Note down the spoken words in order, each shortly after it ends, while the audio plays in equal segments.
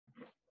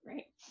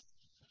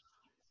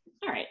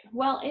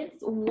Well,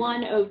 it's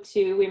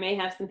 1:02. We may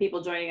have some people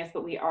joining us,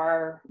 but we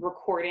are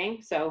recording,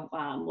 so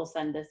we'll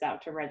send this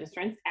out to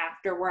registrants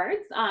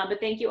afterwards. But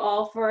thank you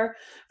all for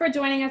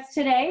joining us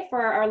today for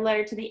our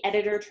letter to the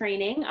editor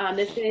training.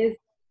 This is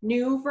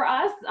new for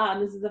us.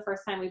 This is the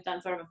first time we've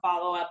done sort of a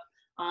follow-up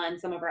on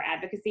some of our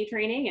advocacy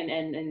training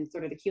and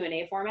sort of the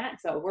Q&A format.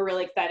 So we're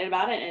really excited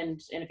about it.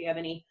 And if you have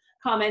any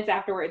comments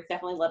afterwards,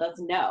 definitely let us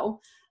know.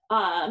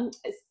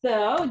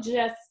 So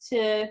just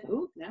to,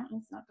 no,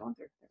 it's not going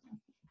through.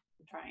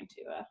 I'm trying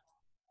to,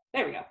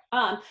 there we go.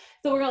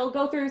 So we're going to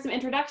go through some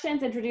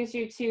introductions, introduce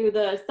you to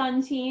the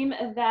SUN team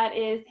that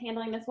is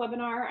handling this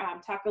webinar,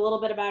 talk a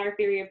little bit about our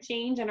theory of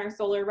change and our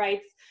solar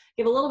rights,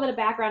 give a little bit of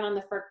background on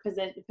the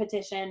FERC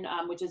petition,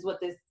 which is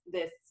what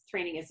this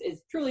training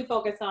is truly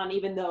focused on,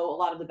 even though a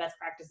lot of the best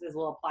practices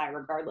will apply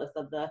regardless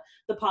of the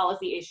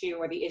policy issue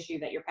or the issue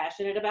that you're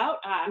passionate about.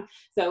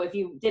 So if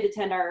you did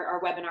attend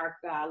our webinar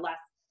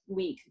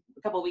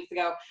a couple of weeks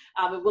ago,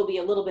 it will be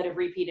a little bit of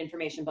repeat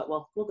information, but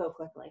we'll go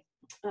quickly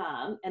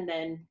and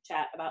then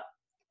chat about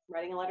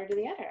writing a letter to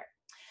the editor.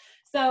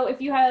 So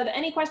if you have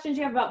any questions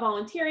you have about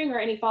volunteering or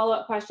any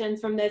follow-up questions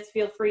from this,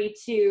 feel free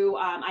to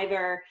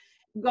either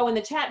go in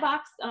the chat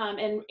box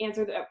and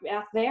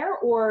ask there,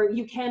 or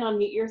you can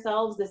unmute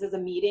yourselves. This is a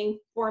meeting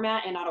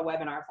format and not a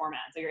webinar format,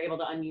 so you're able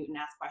to unmute and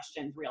ask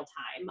questions real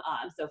time.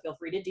 So feel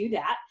free to do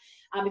that.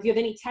 If you have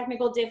any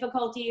technical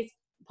difficulties,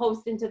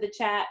 post into the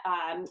chat,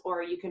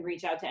 or you can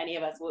reach out to any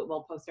of us.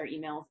 We'll post our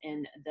emails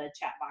in the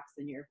chat box,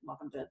 and you're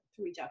welcome to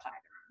reach out to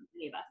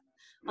any of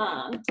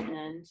us,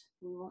 and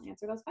we will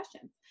answer those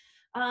questions.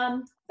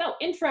 So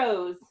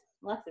intros,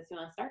 Alexis, you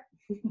want to start?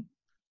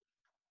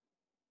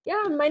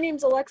 Yeah, my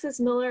name's Alexis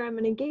Miller. I'm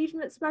an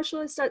engagement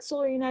specialist at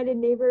Solar United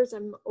Neighbors.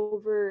 I'm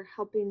over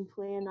helping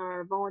plan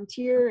our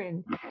volunteer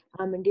and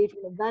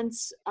engagement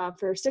events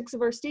for 6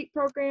 of our state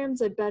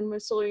programs. I've been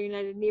with Solar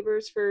United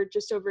Neighbors for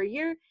just over a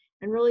year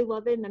and really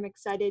love it. And I'm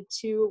excited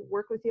to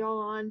work with y'all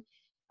on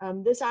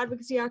this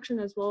advocacy action,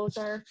 as well as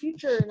our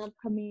future and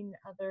upcoming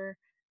other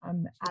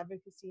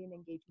advocacy and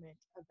engagement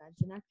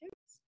events and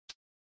activities.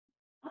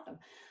 Awesome.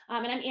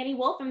 And I'm Annie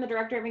Wolf. I'm the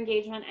Director of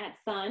Engagement at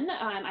SUN.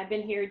 I've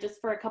been here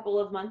just for a couple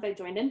of months. I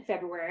joined in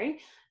February.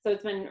 So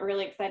it's been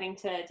really exciting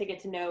to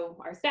get to know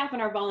our staff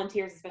and our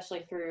volunteers,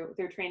 especially through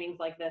trainings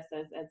like this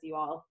as you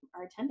all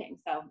are attending.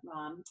 So,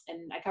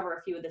 and I cover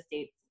a few of the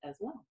states as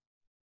well.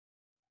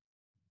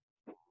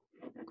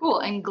 Cool.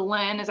 And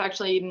Glenn is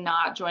actually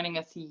not joining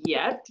us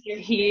yet.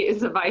 He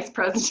is the Vice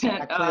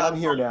President. Actually, I'm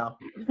here now.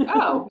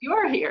 Oh, you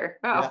are here.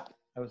 Oh. Yeah,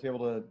 I was able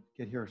to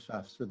get here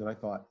faster than I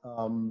thought.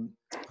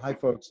 Hi,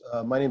 folks.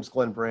 My name is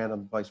Glenn Brand.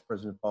 I'm Vice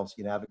President of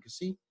Policy and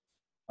Advocacy.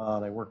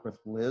 And I work with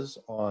Liz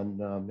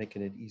on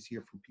making it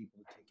easier for people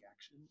to take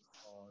action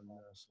on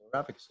solar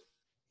advocacy.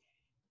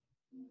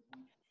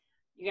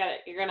 You got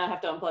it. You're going to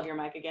have to unplug your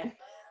mic again.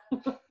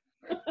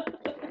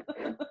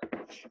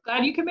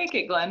 Glad you can make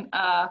it, Glenn.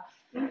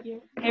 Thank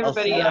you. Hey,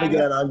 everybody. I'll say that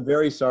again. I'm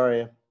very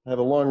sorry. I have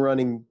a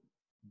long-running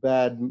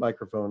bad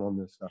microphone on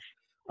this stuff.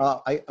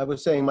 I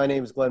was saying my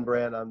name is Glenn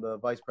Brand. I'm the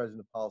Vice President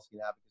of Policy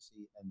and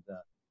Advocacy, and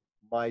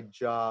my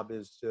job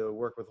is to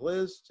work with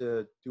Liz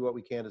to do what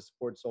we can to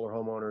support solar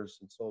homeowners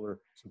and solar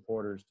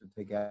supporters to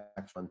take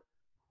action on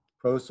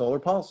pro-solar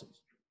policies.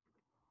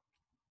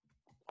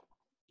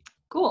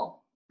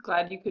 Cool.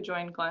 Glad you could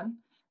join, Glenn.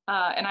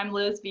 And I'm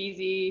Liz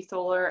Veazey,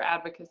 Solar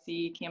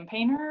Advocacy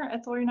Campaigner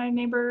at Solar United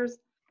Neighbors,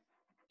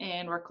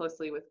 and work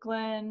closely with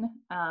Glenn.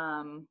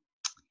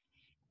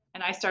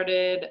 And I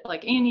started,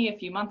 like Annie, a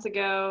few months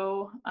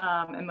ago,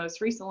 and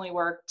most recently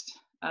worked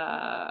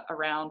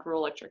around rural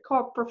electric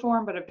co-op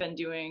reform, but I've been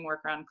doing work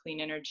around clean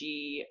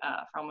energy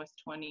for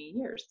almost 20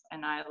 years,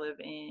 and I live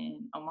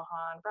in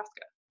Omaha,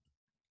 Nebraska.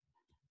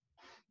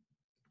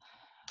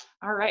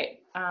 All right,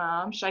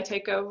 should I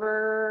take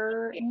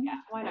over?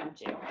 Yeah, why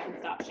don't you? And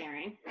stop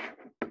sharing.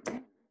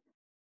 Can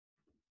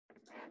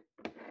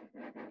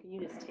you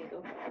just take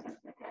over?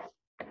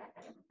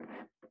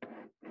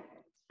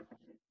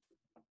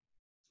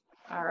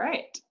 All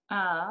right.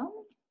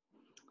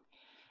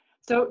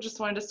 So just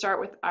wanted to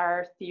start with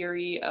our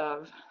theory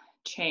of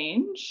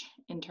change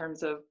in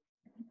terms of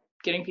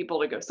getting people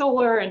to go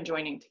solar and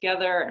joining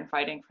together and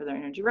fighting for their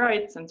energy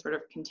rights and sort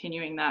of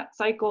continuing that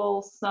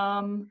cycle.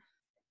 Some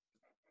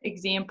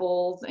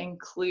examples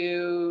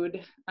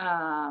include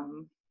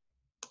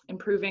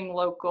improving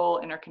local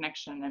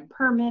interconnection and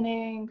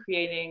permitting,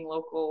 creating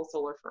local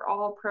solar for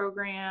all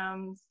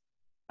programs,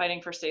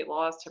 fighting for state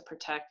laws to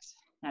protect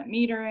net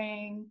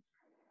metering,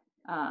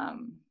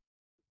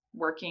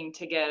 working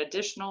to get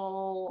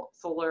additional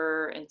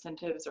solar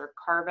incentives or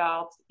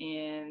carve-outs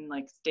in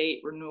like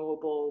state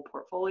renewable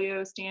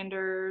portfolio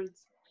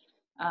standards,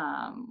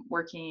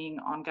 working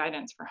on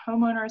guidance for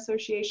homeowner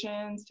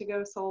associations to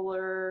go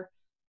solar,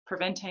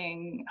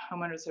 preventing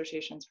homeowner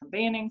associations from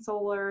banning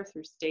solar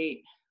through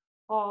state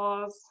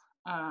laws,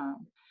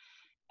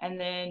 and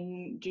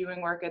then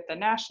doing work at the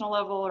national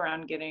level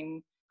around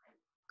getting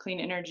clean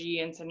energy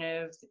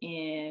incentives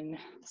in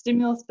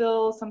stimulus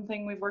bill,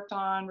 something we've worked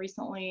on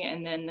recently,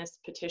 and then this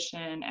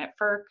petition at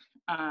FERC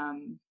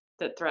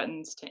that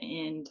threatens to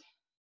end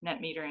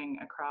net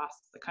metering across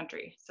the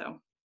country.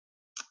 So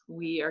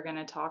we are going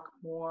to talk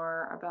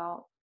more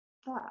about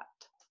that.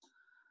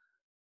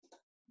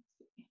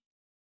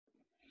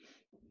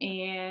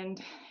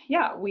 And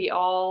yeah, we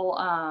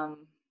all,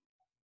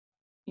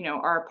 you know,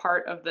 are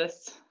part of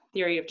this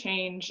theory of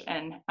change,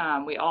 and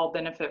we all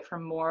benefit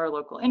from more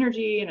local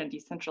energy and a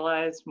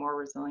decentralized, more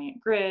resilient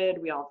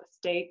grid. We all have a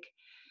stake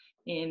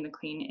in the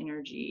clean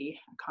energy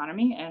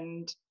economy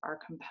and are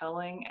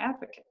compelling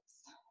advocates.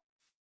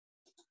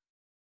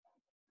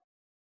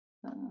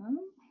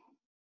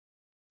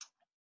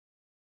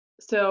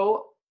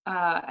 So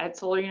at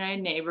Solar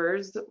United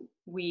Neighbors,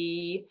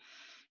 we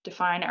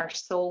define our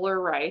solar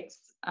rights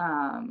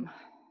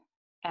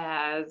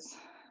as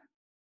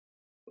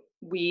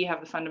we have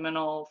the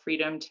fundamental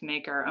freedom to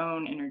make our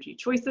own energy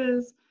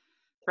choices,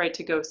 the right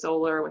to go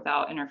solar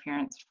without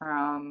interference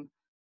from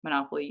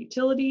monopoly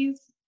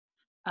utilities.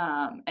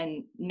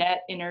 And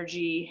net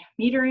energy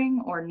metering,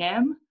 or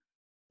NEM,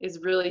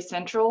 is really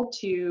central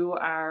to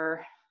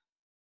our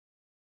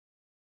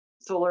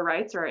solar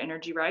rights, or our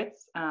energy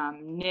rights.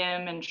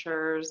 NEM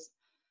ensures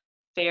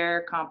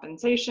fair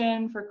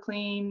compensation for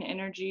clean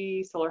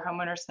energy solar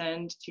homeowners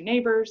send to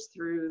neighbors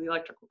through the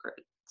electrical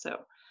grid. So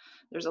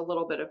there's a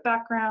little bit of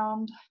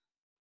background.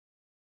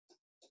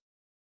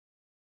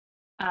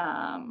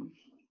 And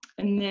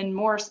then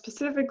more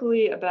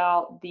specifically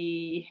about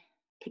the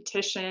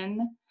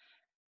petition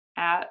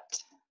at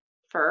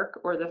FERC,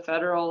 or the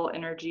Federal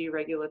Energy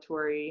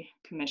Regulatory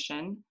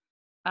Commission.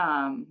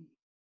 A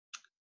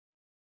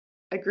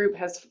group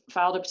has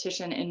filed a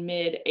petition in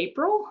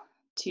mid-April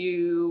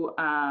to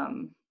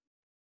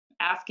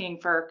asking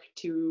FERC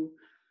to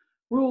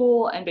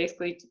rule, and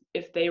basically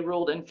if they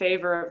ruled in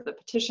favor of the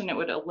petition, it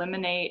would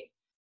eliminate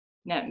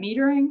net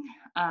metering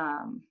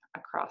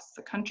across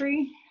the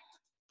country.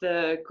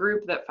 The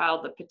group that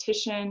filed the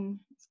petition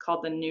is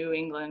called the New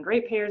England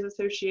Ratepayers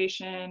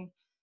Association,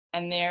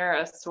 and they're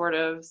a sort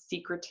of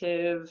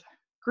secretive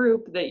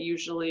group that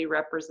usually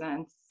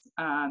represents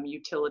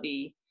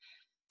utility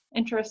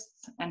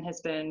interests and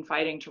has been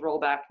fighting to roll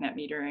back net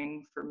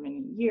metering for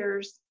many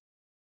years.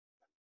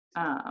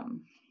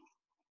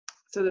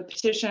 So the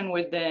petition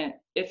would then,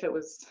 if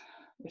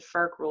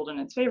FERC ruled in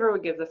its favor,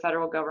 would give the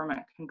federal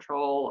government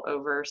control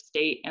over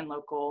state and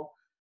local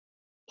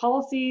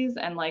policies,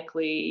 and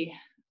likely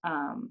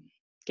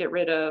get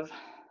rid of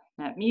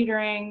net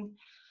metering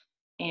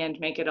and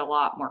make it a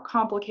lot more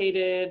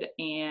complicated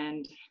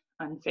and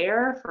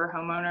unfair for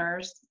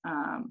homeowners,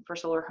 for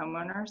solar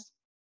homeowners.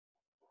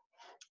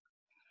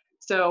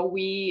 So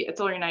we at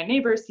Solar United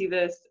Neighbors see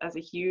this as a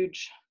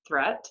huge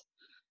threat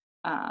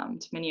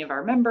to many of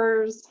our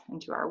members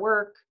and to our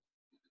work.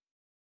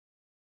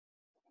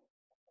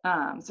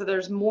 So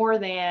there's more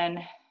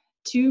than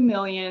 2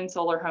 million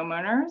solar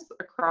homeowners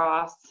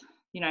across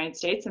the United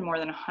States, and more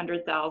than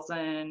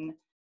 100,000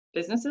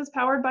 businesses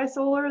powered by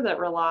solar that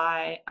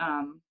rely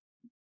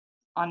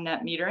on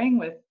net metering,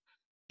 with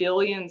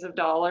billions of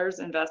dollars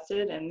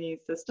invested in these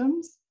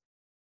systems.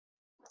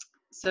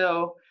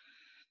 So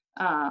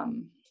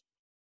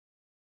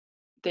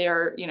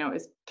there, you know,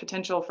 is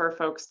potential for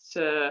folks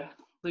to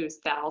lose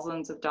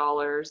thousands of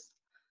dollars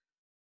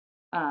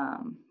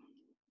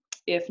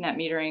if net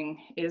metering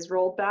is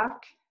rolled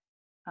back.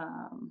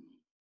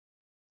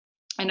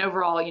 And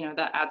overall, you know,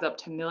 that adds up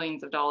to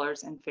millions of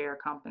dollars in fair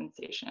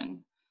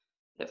compensation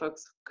that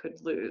folks could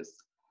lose.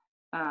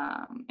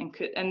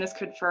 And this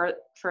could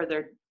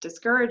further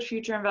discourage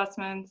future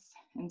investments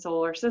in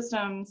solar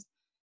systems,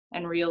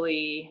 and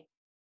really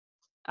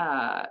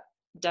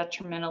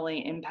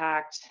detrimentally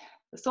impact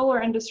the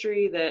solar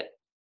industry that,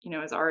 you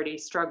know, is already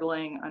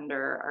struggling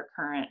under our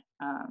current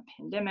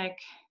pandemic,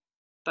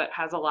 but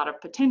has a lot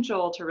of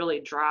potential to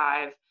really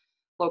drive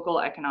local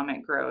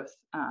economic growth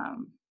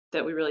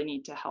that we really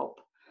need to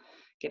help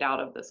get out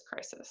of this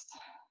crisis.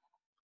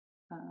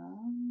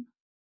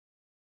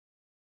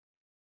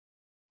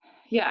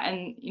 Yeah,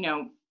 and you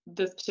know,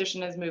 this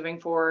petition is moving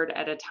forward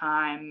at a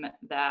time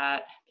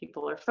that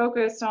people are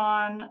focused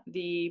on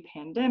the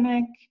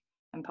pandemic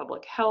and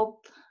public health,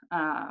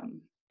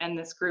 and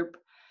this group,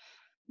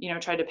 you know,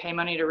 tried to pay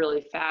money to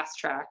really fast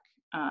track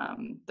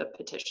the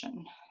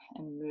petition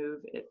and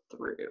move it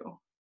through.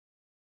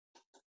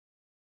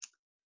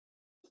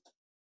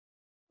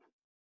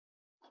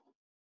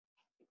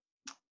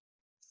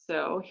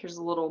 So here's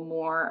a little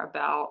more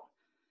about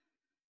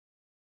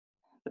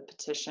the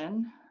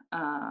petition.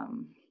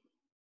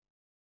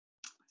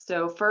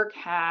 So FERC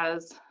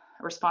has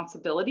a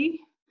responsibility,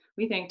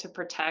 we think, to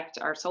protect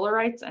our solar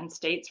rights and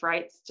states'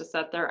 rights to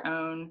set their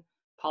own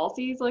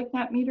policies like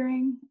net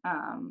metering.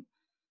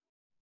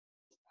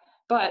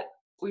 But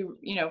we,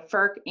 you know,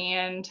 FERC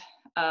and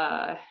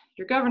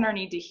your governor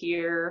need to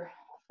hear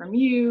from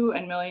you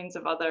and millions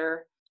of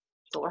other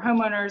solar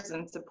homeowners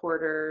and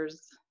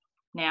supporters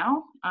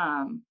now.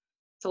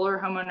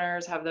 Solar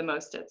homeowners have the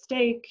most at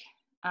stake.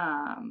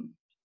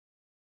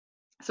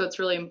 So it's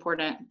really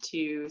important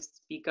to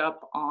speak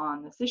up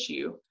on this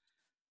issue.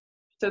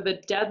 So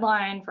the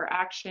deadline for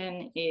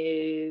action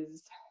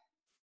is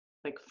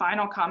like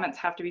final comments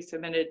have to be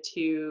submitted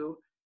to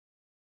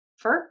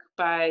FERC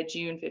by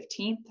June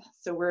 15th.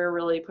 So we're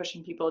really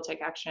pushing people to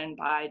take action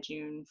by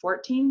June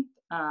 14th.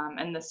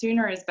 And the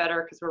sooner is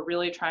better because we're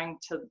really trying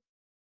to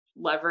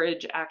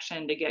leverage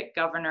action to get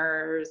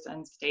governors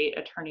and state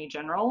attorney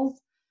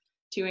generals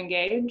to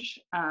engage.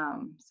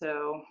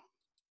 So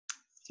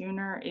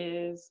sooner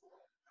is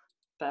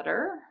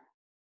better.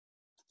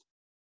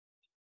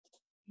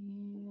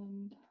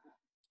 And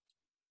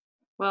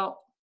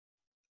well,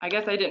 I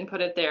guess I didn't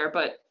put it there,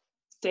 but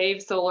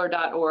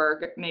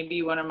savesolar.org,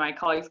 maybe one of my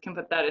colleagues can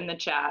put that in the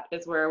chat,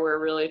 is where we're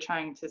really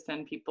trying to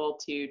send people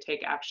to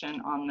take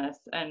action on this.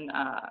 And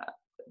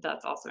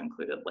that's also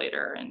included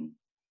later in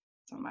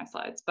some of my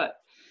slides. But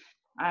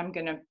I'm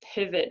going to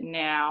pivot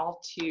now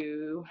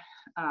to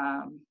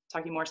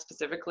talking more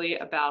specifically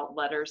about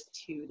letters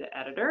to the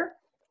editor.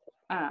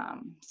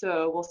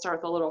 So we'll start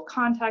with a little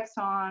context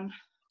on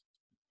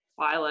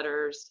why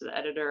letters to the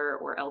editor,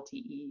 or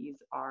LTEs,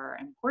 are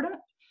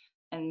important,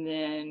 and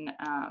then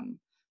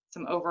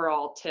some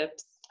overall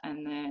tips,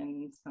 and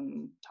then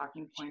some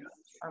talking points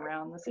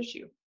around this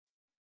issue.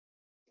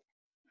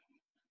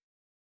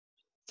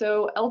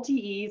 So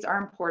LTEs are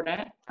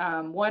important.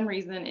 One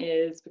reason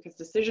is because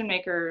decision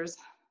makers,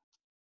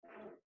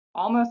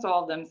 almost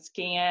all of them,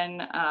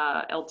 scan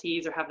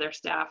LTEs or have their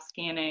staff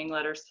scanning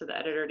letters to the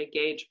editor to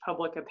gauge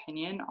public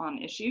opinion on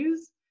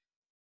issues.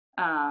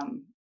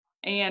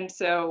 And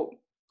so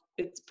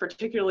it's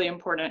particularly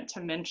important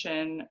to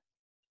mention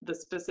the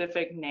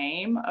specific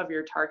name of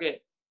your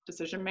target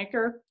decision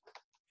maker.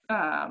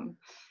 And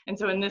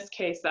so in this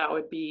case, that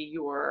would be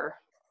your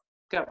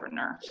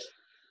governor.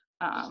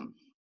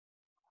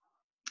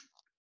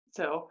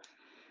 So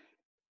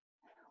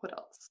what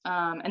else?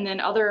 And then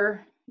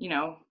other,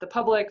 the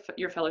public,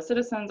 your fellow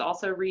citizens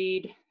also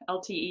read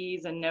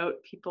LTEs and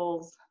note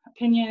people's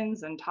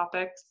opinions and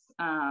topics.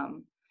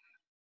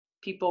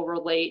 People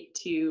relate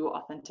to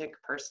authentic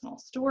personal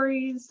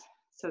stories,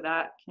 so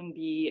that can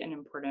be an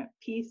important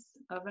piece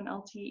of an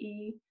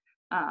LTE.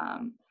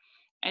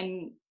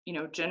 And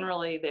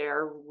generally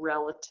they're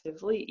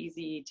relatively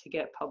easy to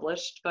get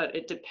published, but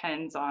it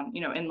depends on,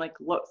 in like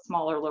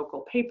smaller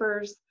local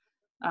papers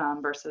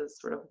versus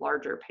sort of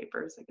larger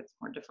papers, it gets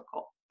more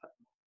difficult.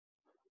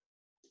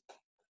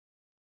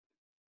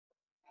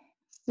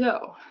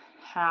 So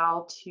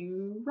how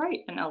to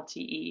write an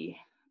LTE?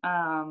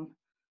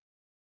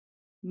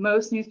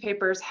 Most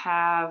newspapers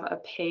have a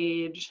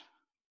page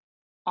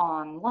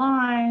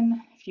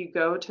online. If you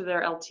go to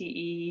their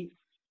LTE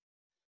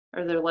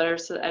or their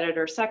letters to the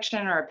editor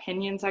section or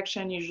opinion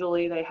section,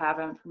 usually they have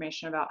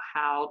information about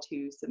how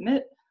to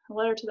submit a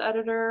letter to the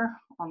editor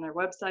on their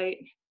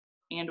website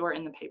and or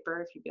in the paper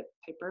if you get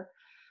the paper.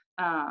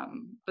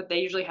 But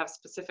they usually have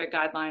specific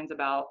guidelines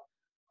about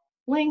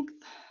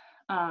length.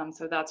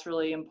 So that's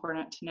really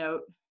important to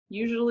note.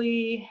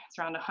 Usually it's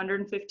around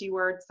 150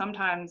 words.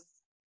 Sometimes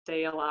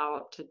they allow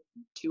up to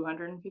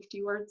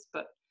 250 words,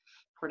 but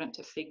important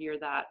to figure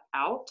that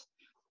out.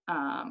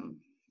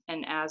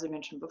 And as I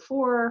mentioned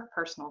before,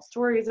 personal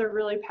stories are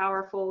really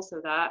powerful, so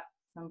that's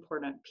an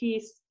important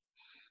piece.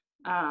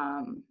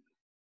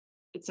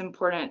 It's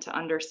important to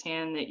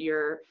understand that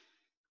your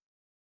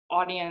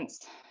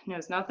audience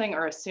knows nothing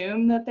or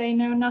assume that they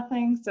know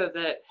nothing, so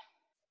that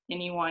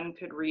anyone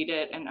could read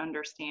it and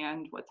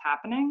understand what's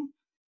happening.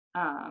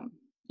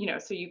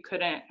 So you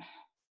couldn't,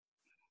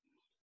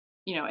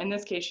 in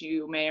this case,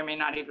 you may or may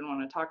not even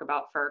want to talk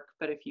about FERC,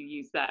 but if you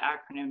use that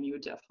acronym, you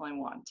would definitely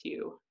want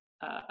to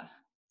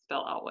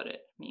spell out what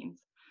it means.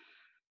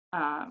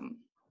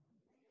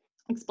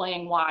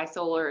 Explaining why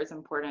solar is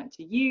important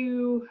to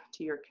you,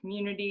 to your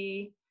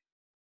community,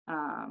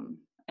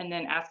 and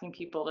then asking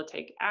people to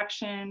take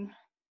action,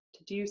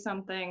 to do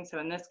something. So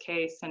in this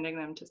case, sending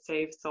them to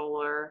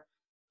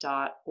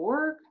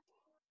savesolar.org.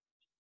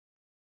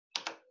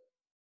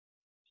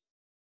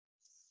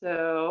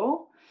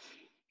 So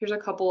here's a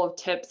couple of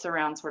tips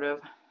around sort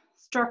of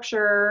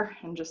structure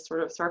and just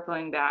sort of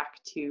circling back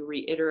to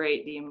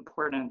reiterate the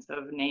importance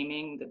of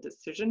naming the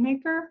decision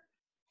maker.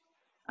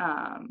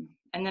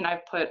 And then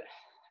I've put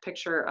a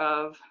picture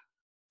of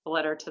a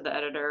letter to the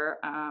editor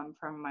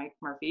from Mike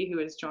Murphy, who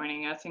is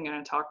joining us and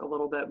going to talk a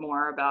little bit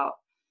more about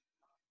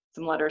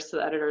some letters to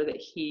the editor that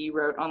he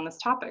wrote on this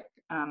topic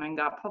and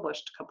got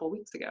published a couple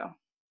weeks ago.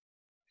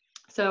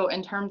 So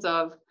in terms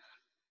of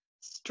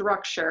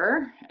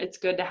structure, it's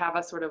good to have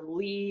a sort of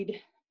lead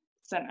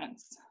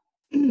sentence,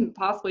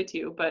 possibly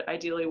two, but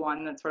ideally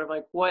one that's sort of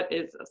like, what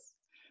is this?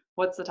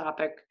 What's the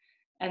topic?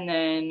 And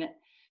then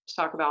to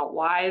talk about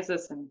why is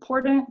this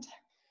important?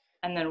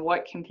 And then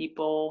what can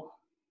people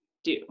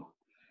do?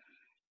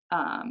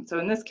 So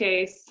in this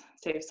case,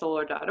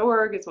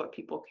 savesolar.org is what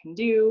people can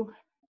do.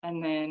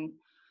 And then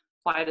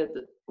why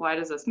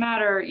does this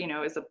matter?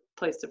 Is a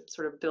place to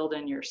sort of build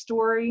in your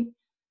story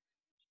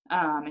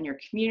and your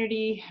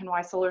community and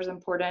why solar is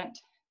important.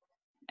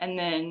 And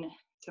then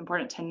it's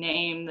important to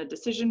name the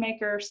decision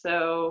maker.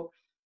 So,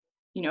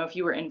 if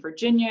you were in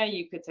Virginia,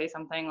 you could say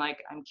something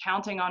like, I'm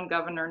counting on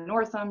Governor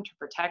Northam to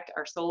protect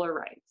our solar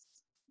rights.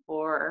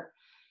 Or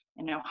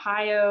In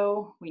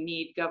Ohio, we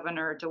need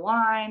Governor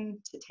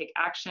DeWine to take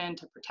action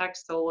to protect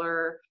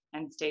solar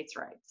and states'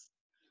 rights,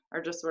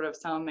 are just sort of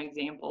some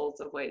examples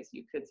of ways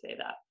you could say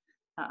that.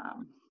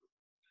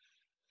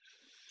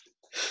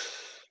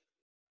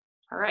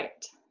 All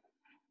right,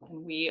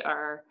 and we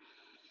are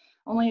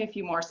only a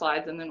few more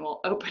slides and then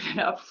we'll open it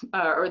up,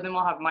 or then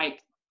we'll have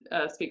Mike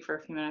speak for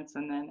a few minutes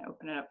and then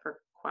open it up for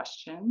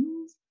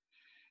questions.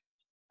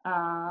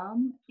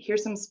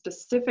 Here's some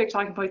specific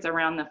talking points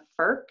around the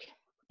FERC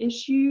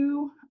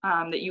issue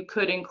that you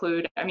could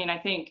include. I mean, I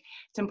think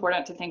it's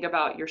important to think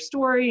about your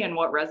story and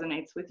what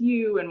resonates with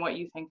you and what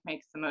you think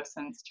makes the most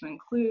sense to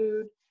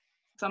include.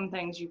 Some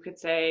things you could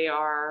say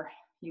are,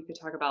 you could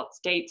talk about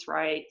states'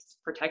 rights,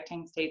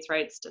 protecting states'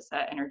 rights to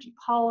set energy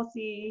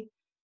policy.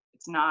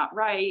 It's not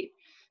right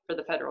for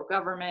the federal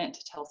government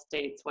to tell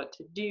states what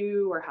to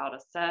do or how to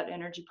set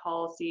energy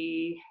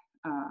policy.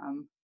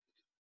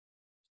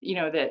 You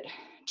know, that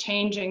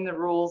changing the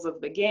rules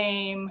of the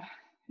game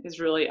is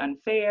really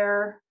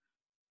unfair.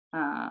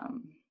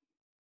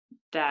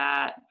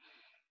 That,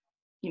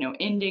 you know,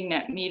 ending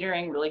net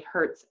metering really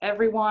hurts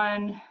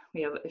everyone.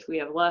 If we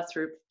have less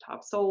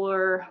rooftop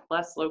solar,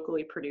 less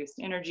locally produced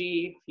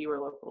energy, fewer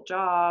local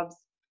jobs,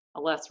 a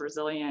less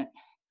resilient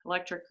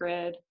electric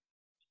grid.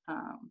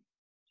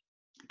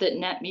 That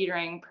net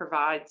metering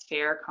provides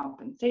fair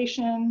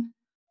compensation,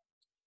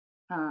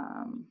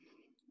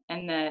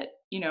 and that,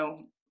 you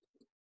know,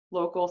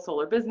 local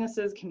solar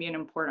businesses can be an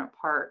important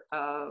part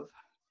of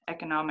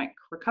economic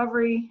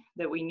recovery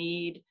that we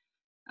need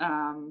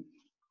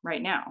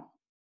right now.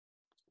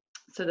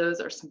 So those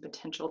are some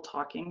potential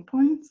talking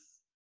points.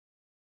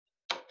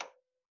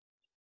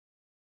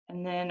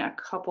 And then a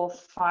couple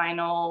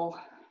final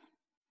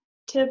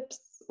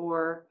tips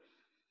or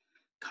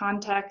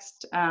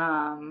context.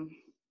 And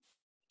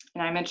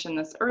I mentioned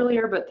this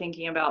earlier, but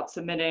thinking about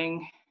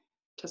submitting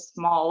to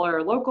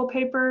smaller local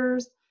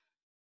papers,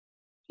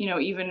 you know,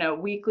 even a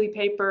weekly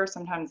paper,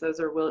 sometimes those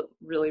are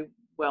really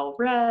well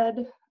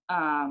read.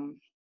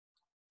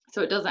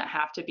 So it doesn't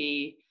have to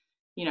be,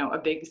 you know, a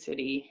big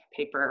city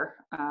paper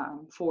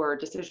for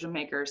decision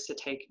makers to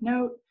take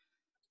note.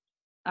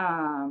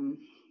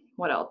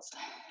 What else?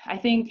 I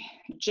think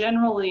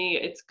generally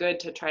it's good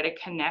to try to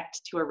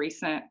connect to a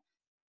recent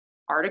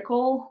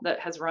article that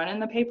has run in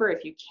the paper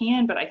if you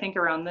can, but I think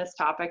around this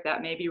topic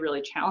that may be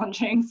really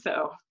challenging,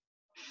 so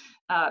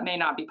it may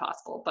not be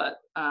possible,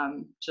 but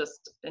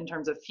just in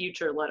terms of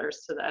future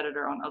letters to the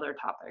editor on other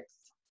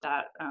topics,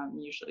 that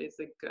usually is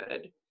a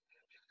good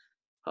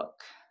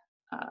hook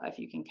if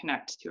you can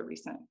connect to a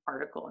recent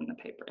article in the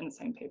paper, in the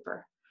same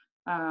paper.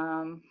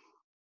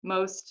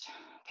 Most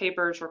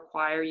papers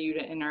require you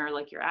to enter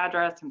like your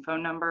address and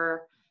phone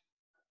number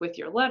with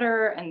your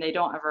letter, and they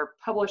don't ever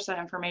publish that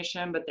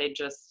information, but they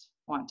just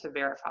want to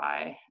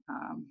verify,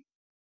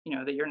 you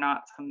know, that you're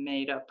not some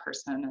made up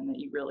person and that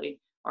you really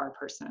are a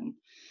person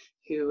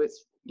who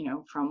is, you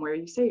know, from where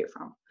you say you're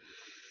from.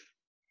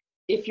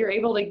 If you're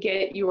able to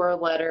get your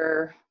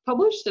letter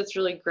published, it's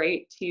really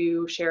great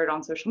to share it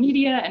on social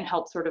media and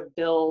help sort of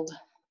build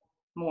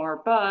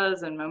more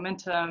buzz and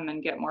momentum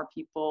and get more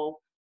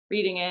people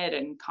reading it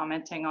and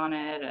commenting on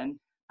it and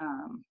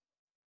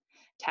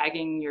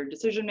tagging your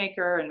decision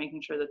maker and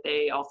making sure that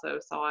they also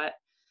saw it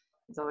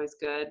is always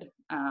good.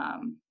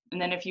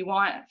 And then if you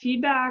want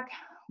feedback,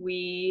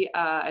 we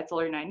at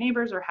Solar United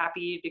Neighbors are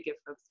happy to give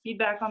folks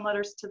feedback on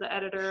letters to the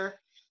editor.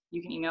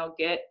 You can email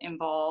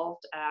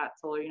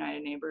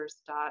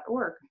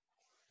getinvolved@solarunitedneighbors.org.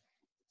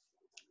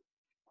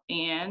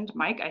 And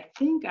Mike, I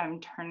think I'm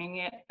turning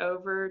it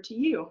over to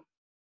you.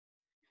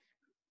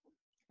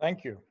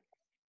 Thank you.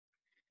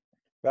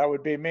 That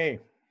would be me.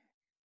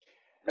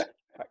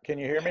 Can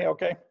you hear me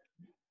okay?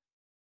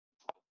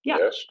 Yeah.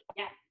 Yes.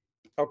 Yeah.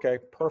 Okay,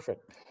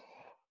 perfect.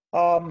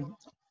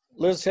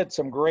 Liz hit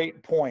some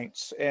great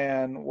points,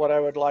 and what I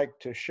would like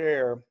to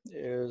share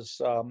is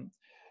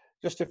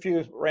just a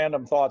few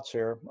random thoughts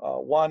here.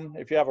 One,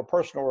 if you have a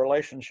personal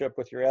relationship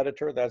with your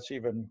editor, that's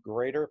even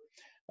greater.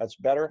 That's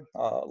better.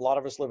 A lot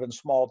of us live in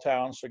small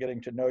towns, so getting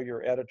to know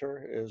your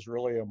editor is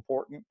really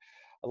important.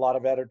 A lot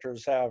of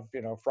editors have,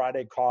 you know,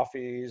 Friday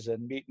coffees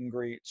and meet and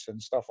greets and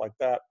stuff like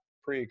that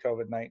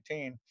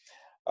pre-COVID-19.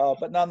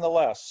 But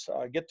nonetheless,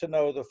 get to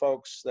know the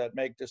folks that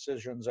make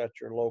decisions at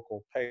your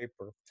local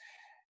paper.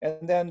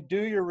 And then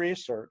do your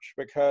research,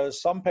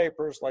 because some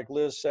papers, like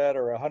Liz said,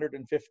 are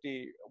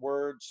 150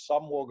 words.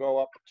 Some will go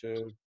up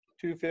to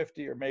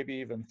 250 or maybe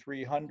even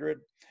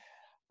 300.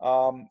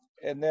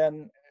 And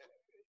then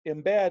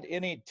embed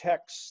any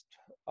text,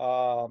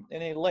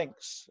 any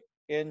links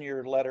in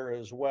your letter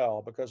as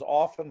well, because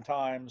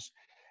oftentimes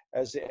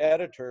as the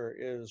editor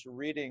is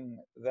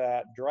reading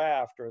that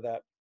draft or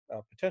that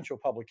potential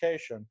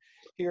publication,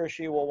 he or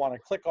she will want to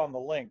click on the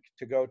link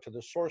to go to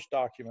the source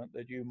document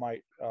that you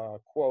might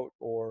quote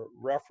or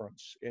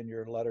reference in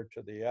your letter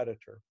to the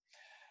editor.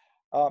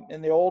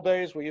 In the old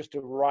days, we used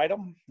to write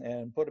them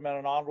and put them in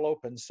an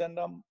envelope and send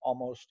them.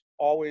 Almost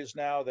always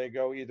now they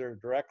go either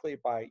directly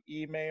by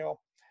email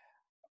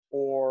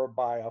or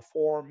by a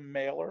form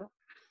mailer.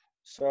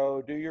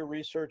 So do your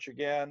research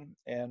again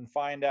and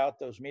find out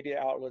those media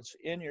outlets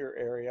in your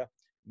area.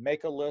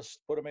 Make a list,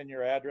 put them in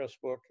your address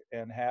book,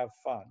 and have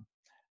fun.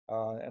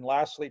 And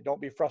lastly,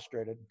 don't be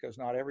frustrated because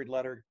not every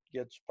letter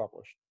gets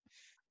published.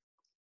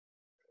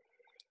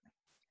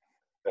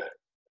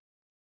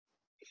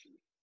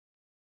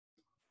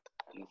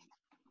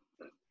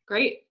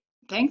 Great.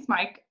 Thanks,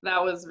 Mike.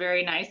 That was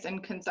very nice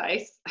and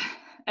concise.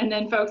 And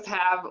then folks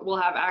will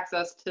have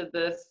access to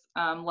this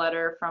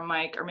letter from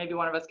Mike, or maybe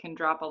one of us can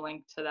drop a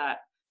link to that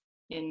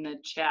in the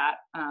chat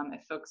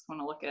if folks want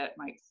to look at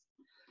Mike's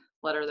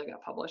letter that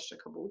got published a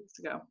couple weeks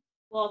ago.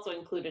 We'll also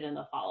include it in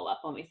the follow-up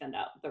when we send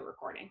out the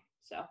recording.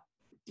 So,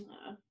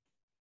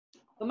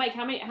 but Mike,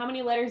 how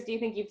many letters do you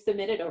think you've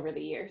submitted over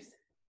the years?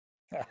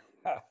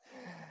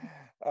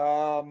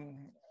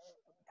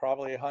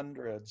 Probably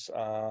hundreds.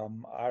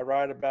 I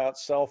write about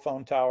cell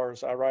phone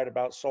towers. I write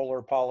about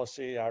solar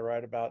policy. I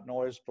write about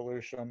noise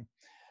pollution.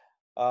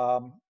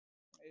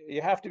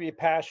 You have to be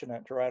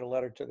passionate to write a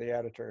letter to the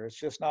editor. It's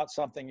just not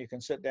something you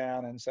can sit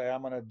down and say,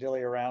 I'm going to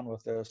dilly around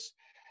with this.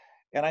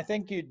 And I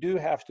think you do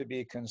have to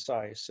be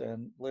concise.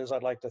 And Liz,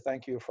 I'd like to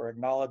thank you for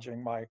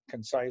acknowledging my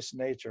concise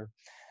nature.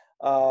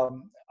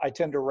 I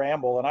tend to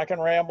ramble, and I can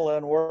ramble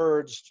in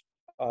words,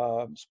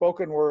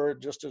 spoken word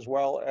just as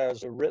well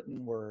as a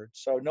written word.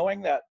 So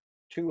knowing that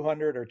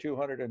 200 or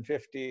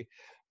 250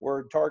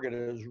 word target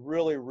is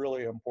really,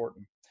 really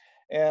important.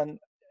 And,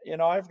 you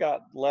know, I've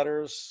got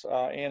letters,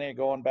 Annie,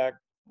 going back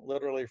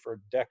literally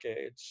for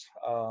decades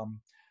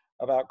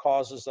about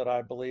causes that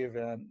I believe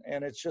in,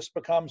 and it just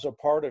becomes a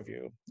part of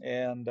you.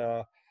 And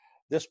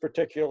this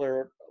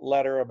particular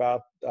letter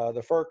about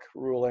the FERC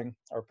ruling,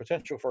 or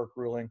potential FERC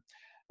ruling,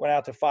 went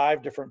out to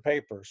 5 different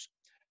papers.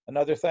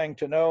 Another thing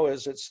to know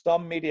is that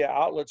some media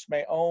outlets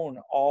may own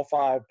all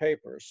 5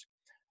 papers.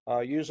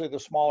 Usually the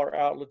smaller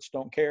outlets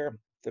don't care,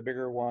 the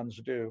bigger ones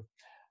do.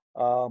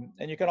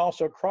 And you can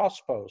also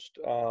cross-post.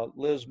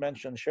 Liz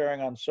mentioned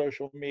sharing on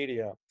social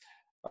media.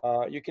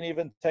 You can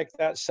even take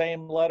that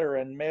same letter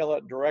and mail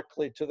it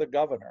directly to the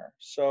governor.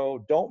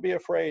 So don't be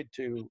afraid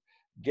to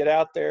get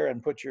out there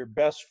and put your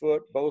best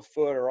foot, both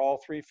foot, or all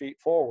 3 feet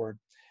forward,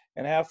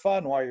 and have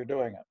fun while you're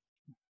doing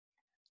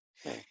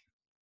it.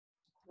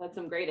 That's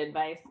some great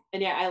advice.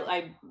 And yeah,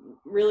 I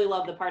really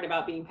love the part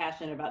about being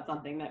passionate about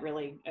something that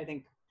really, I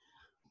think,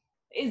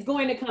 is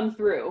going to come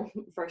through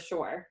for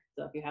sure.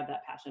 So if you have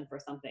that passion for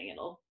something,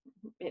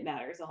 it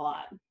matters a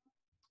lot.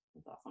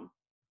 That's awesome.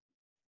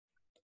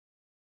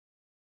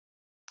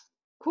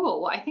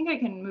 Cool. Well, I think I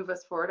can move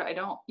us forward. I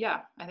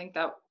think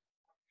that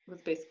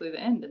was basically the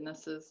end, and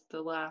this is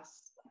the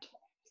last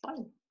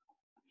slide.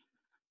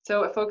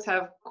 So if folks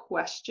have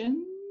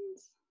questions,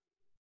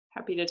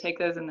 happy to take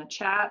those in the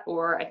chat,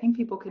 or I think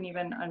people can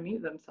even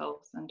unmute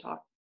themselves and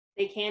talk.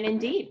 They can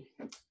indeed.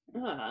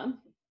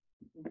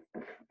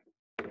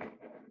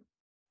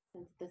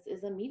 Since this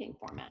is a meeting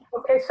format.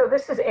 Okay, so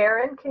this is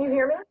Erin. Can you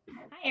hear me?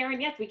 Hi,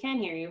 Erin. Yes, we can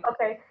hear you.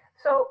 Okay,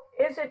 so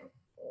is it,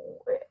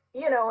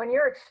 you know, in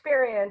your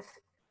experience,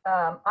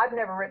 I've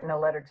never written a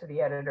letter to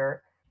the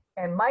editor,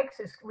 and Mike's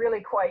is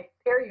really quite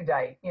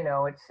erudite. You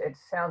know, it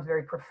sounds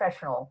very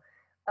professional.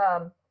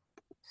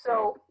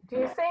 So do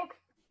you think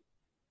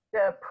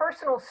the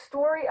personal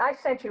story, I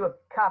sent you a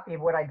copy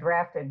of what I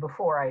drafted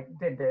before I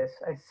did this.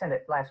 I sent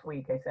it last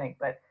week, I think,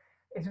 but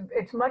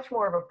it's much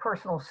more of a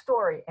personal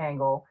story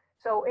angle.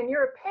 So in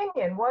your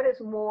opinion, what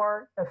is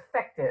more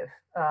effective?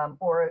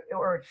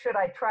 Or should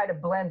I try to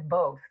blend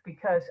both?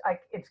 Because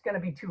it's going to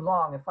be too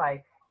long if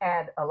I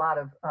add a lot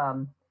of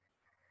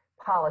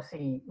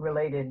policy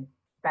related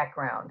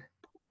background.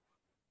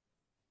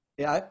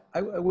 Yeah,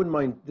 I wouldn't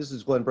mind. This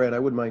is Glenn Brand. I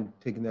wouldn't mind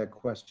taking that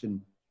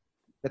question.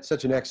 That's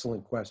such an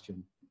excellent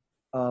question.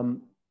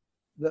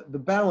 The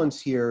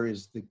balance here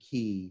is the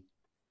key.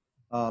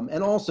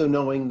 And also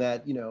knowing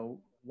that, you know,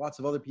 lots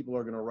of other people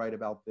are going to write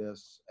about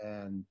this,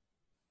 and,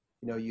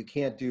 you know, you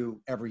can't do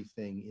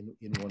everything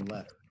in one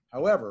letter.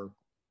 However,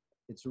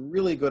 it's a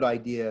really good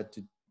idea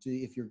to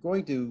if you're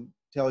going to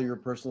tell your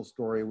personal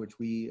story, which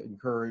we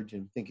encourage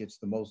and think it's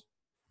the most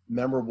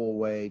memorable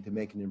way to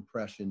make an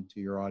impression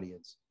to your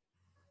audience,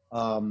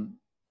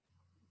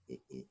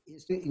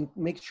 is to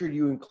make sure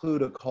you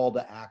include a call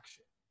to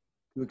action,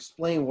 to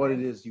explain what it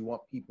is you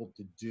want people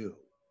to do,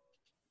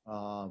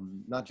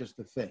 not just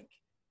to think.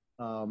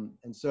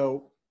 And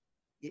so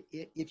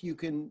if you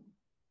can,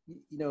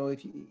 you know,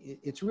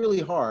 it's really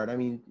hard. I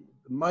mean,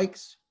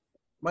 Mike's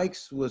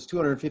was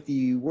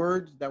 250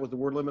 words. That was the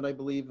word limit, I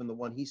believe, and the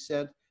one he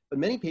sent. But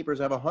many papers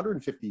have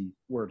 150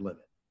 word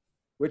limit,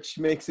 which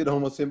makes it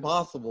almost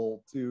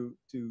impossible to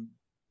do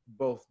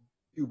both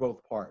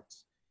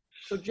parts.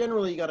 So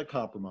generally, you got to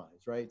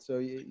compromise, right? So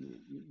you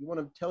want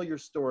to tell your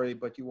story,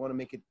 but you want to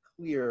make it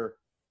clear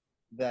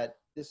that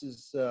this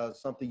is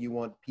something you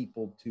want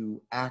people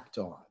to act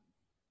on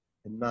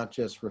and not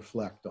just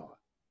reflect on.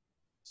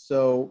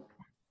 So,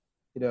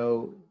 you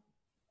know,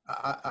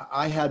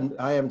 I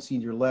haven't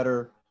seen your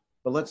letter,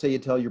 but let's say you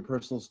tell your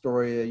personal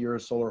story. You're a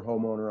solar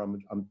homeowner.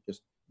 I'm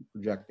just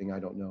projecting. I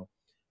don't know.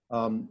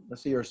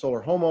 Let's say you're a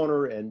solar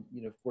homeowner, and,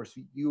 you know, of course,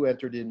 you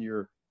entered in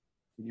your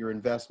in your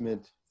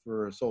investment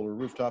for a solar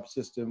rooftop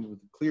system with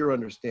a clear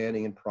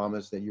understanding and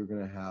promise that you're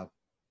going to have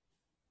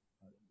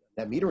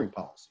that metering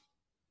policy.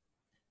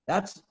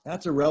 That's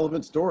a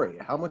relevant story.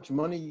 How much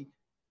money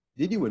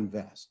did you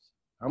invest?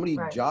 How many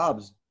Right.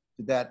 jobs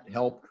did that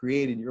help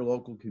create in your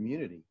local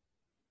community?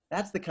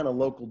 That's the kind of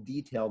local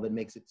detail that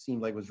makes it seem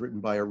like it was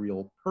written by a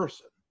real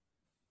person.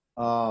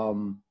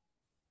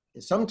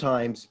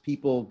 Sometimes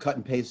people cut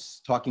and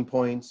paste talking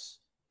points,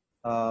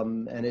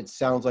 and it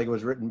sounds like it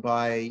was written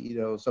by, you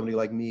know, somebody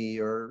like me,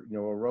 or, you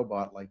know, a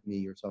robot like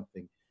me or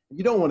something.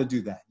 You don't want to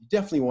do that. You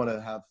definitely want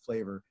to have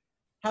flavor.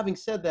 Having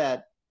said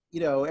that, you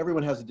know,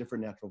 everyone has a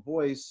different natural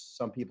voice.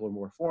 Some people are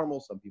more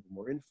formal, some people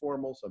more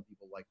informal, some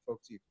people like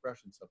folksy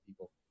expressions, some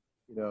people,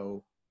 you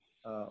know,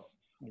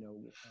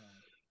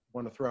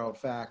 want to throw out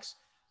facts.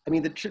 I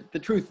mean, the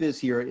truth is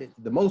here,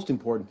 the most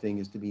important thing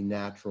is to be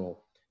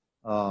natural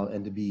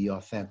and to be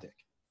authentic.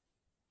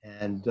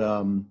 And,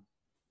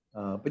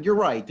 but you're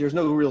right, there's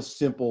no real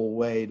simple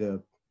way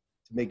to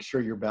make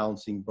sure you're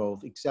balancing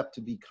both, except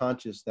to be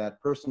conscious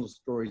that personal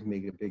stories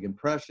make a big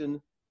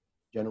impression,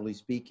 generally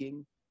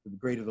speaking. The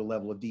greater the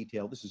level of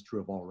detail, this is true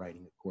of all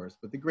writing, of course,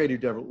 but the greater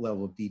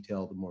level of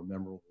detail, the more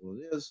memorable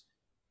it is.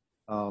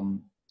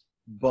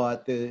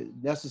 But the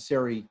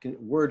necessary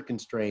word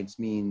constraints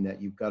mean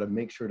that you've got to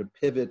make sure to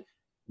pivot,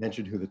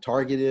 mention who the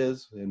target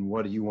is and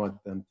what do you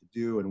want them to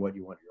do and what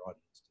you want your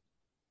audience to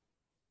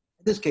do.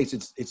 In this case,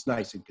 it's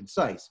nice and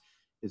concise.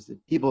 Is that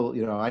people,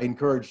 you know, I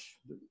encourage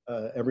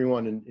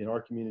everyone in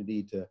our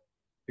community to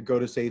go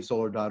to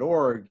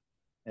savesolar.org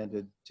and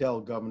to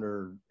tell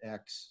Governor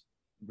X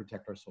to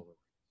protect our solar.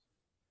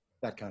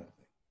 That kind of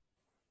thing.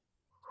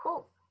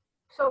 Cool.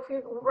 So if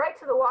you write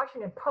to the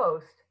Washington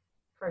Post,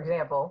 for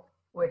example,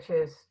 which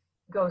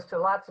goes to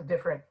lots of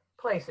different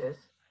places,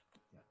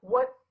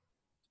 what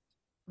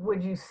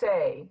would you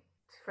say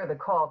for the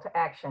call to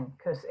action?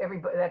 Because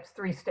everybody, that's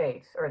 3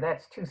 states, or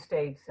that's 2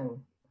 states, and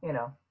you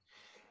know,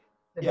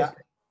 the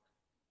district.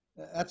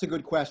 That's a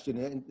good question.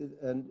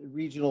 And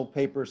regional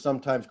papers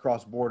sometimes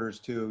cross borders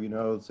too. You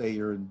know, say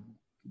you're in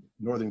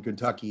Northern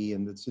Kentucky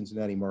and the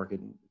Cincinnati market,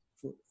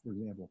 for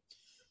example.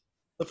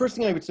 The first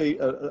thing I would say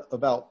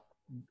about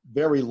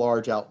very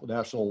large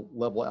national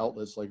level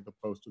outlets like the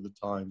Post or the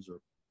Times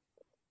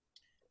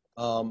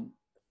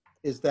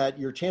is that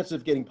your chances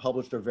of getting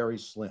published are very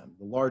slim.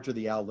 The larger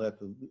the outlet,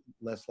 the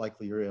less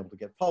likely you're able to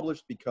get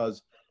published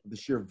because of the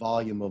sheer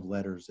volume of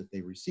letters that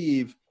they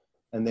receive,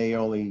 and they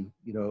only,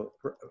 you know,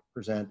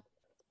 present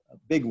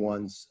big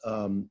ones,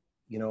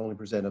 you know, only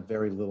present a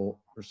very little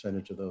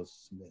percentage of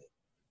those submitted.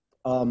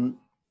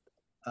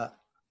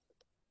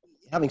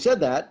 Having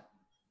said that,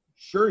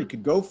 sure, you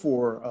could go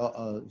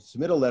for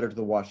submit a letter to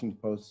the Washington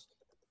Post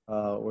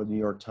or the New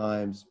York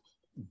Times,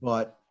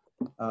 but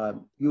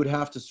you would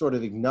have to sort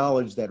of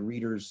acknowledge that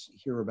readers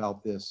hear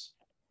about this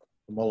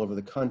from all over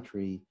the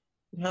country.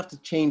 You'd have to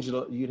change it.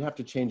 You'd have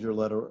to change your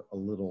letter a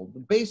little.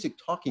 The basic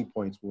talking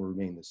points will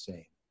remain the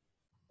same.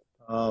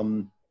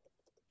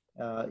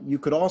 You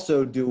could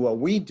also do what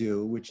we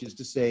do, which is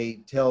to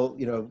say,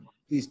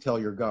 please tell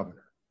your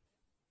governor.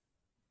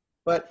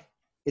 But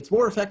it's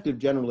more effective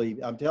generally.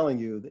 I'm telling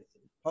you, that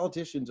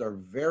politicians are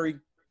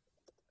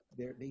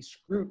they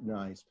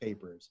scrutinize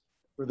papers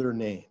for their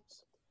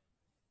names.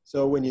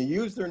 So when you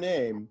use their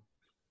name,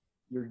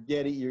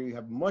 you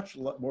have much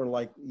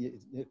more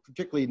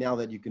particularly now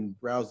that you can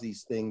browse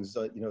these things,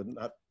 you know,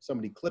 not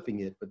somebody clipping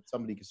it, but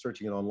somebody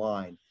searching it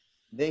online.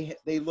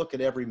 They look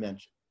at every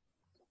mention.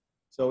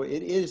 So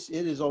it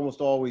is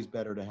almost always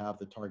better to have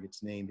the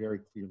target's name very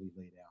clearly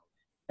laid out,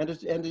 and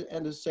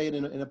to say it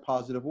in a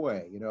positive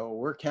way. You know,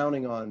 we're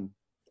counting on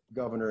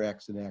Governor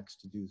X and X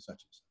to do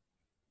such and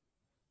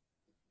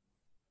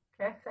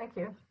such. Okay, thank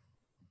you.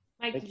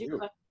 Mike, did you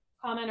have a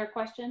comment or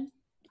question?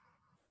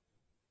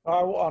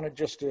 I wanted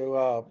just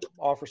to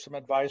offer some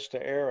advice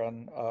to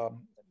Aaron.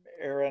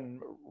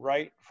 Aaron,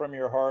 write from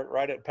your heart,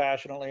 write it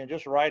passionately, and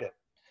just write it.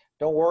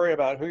 Don't worry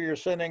about who you're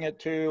sending it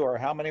to or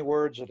how many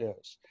words it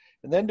is.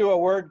 And then do a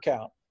word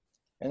count.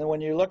 And then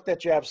when you look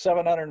that you have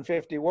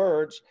 750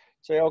 words,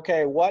 say,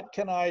 okay, what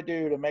can I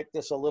do to make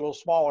this a little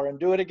smaller, and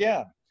do it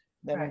again.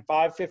 Then Right.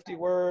 550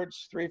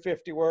 words,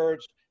 350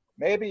 words,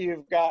 maybe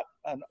you've got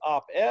an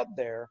op-ed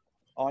there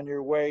on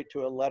your way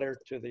to a letter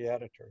to the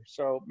editor.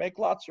 So make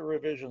lots of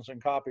revisions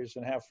and copies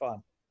and have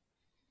fun.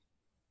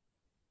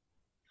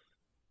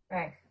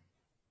 Thanks.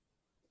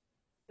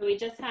 So we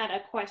just had a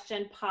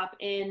question pop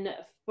in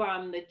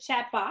from the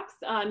chat box.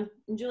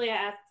 Julia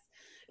asks,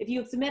 if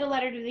you submit a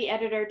letter to the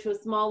editor to a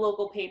small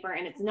local paper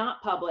and it's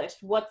not published,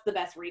 what's the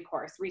best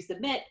recourse?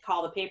 Resubmit,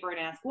 call the paper and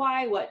ask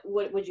why? What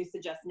would you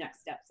suggest next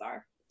steps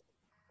are?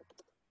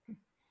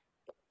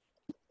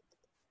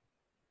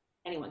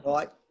 Anyone?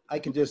 Well, I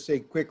can just say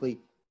quickly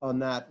on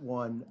that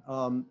one.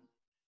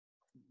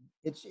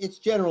 It's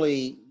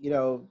generally, you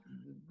know,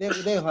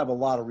 they'll have a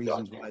lot of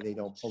reasons why they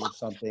don't publish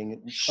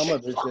something. Some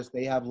of it's just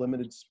they have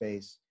limited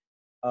space.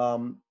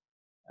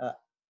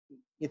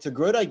 It's a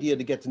good idea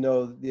to get to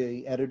know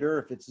the editor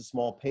if it's a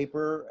small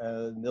paper,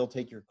 and they'll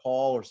take your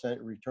call or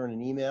return an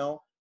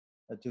email.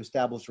 to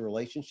establish a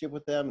relationship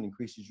with them and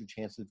increases your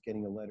chances of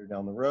getting a letter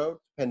down the road,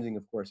 depending,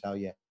 of course, how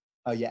you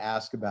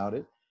ask about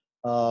it.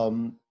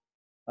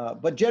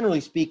 But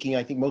generally speaking,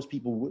 I think most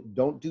people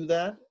don't do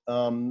that.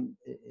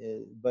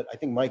 But I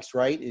think Mike's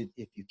right.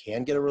 If you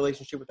can get a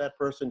relationship with that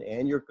person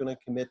and you're going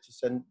to commit to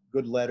send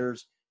good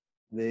letters,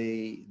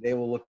 they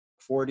will look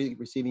forward to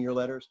receiving your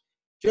letters.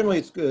 Generally,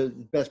 it's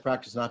good, best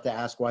practice not to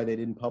ask why they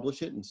didn't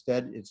publish it.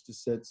 Instead, it's to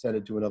send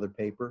it to another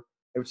paper.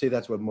 I would say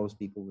that's what most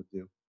people would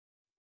do.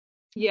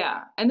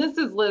 Yeah, and this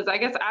is Liz. I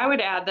guess I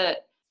would add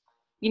that,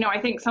 I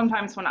think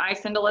sometimes when I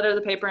send a letter to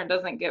the paper and it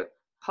doesn't get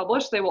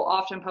published, they will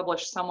often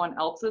publish someone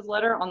else's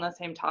letter on the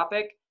same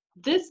topic.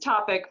 This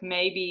topic,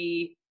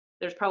 maybe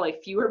there's probably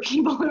fewer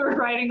people who are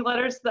writing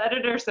letters to the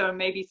editor, so in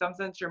maybe some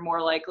sense you're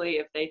more likely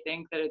if they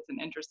think that it's an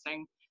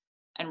interesting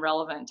and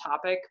relevant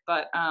topic.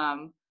 But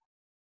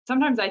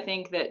sometimes I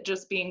think that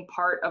just being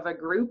part of a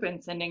group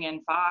and sending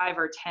in 5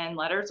 or 10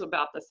 letters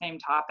about the same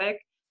topic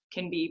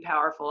can be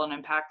powerful and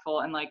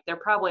impactful. And like, they're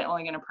probably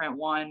only going to print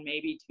 1,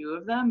 maybe 2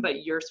 of them,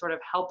 but you're sort of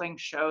helping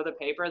show the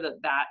paper that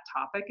that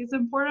topic is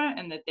important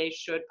and that they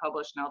should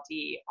publish an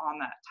LT on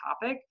that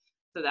topic.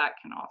 So that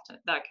can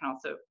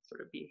also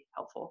sort of be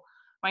helpful.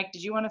 Mike,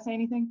 did you want to say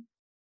anything?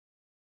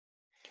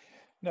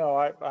 No,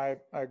 I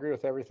agree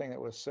with everything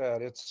that was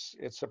said.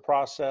 It's a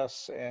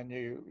process, and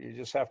you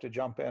just have to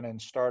jump in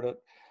and start it.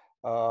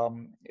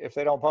 If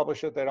they don't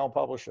publish it, they don't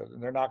publish it,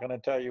 and they're not going to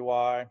tell you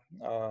why.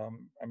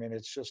 I mean,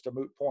 it's just a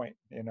moot point,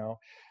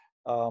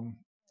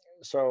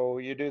 So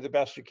you do the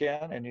best you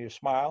can, and you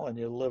smile, and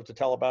you live to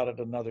tell about it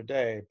another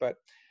day. But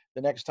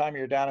the next time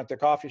you're down at the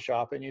coffee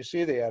shop and you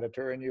see the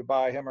editor and you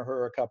buy him or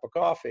her a cup of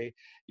coffee,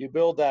 you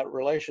build that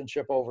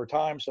relationship over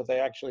time so they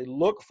actually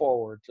look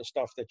forward to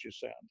stuff that you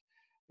send.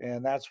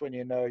 And that's when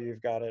you know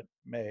you've got it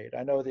made.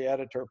 I know the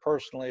editor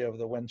personally of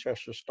the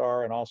Winchester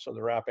Star and also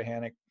the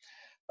Rappahannock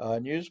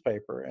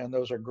newspaper, and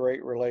those are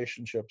great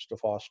relationships to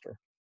foster.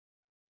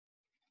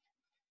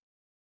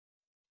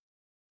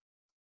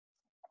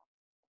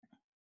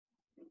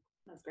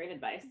 That's great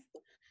advice.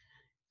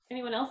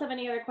 Anyone else have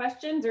any other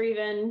questions or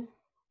even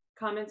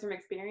comments from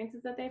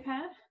experiences that they've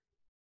had?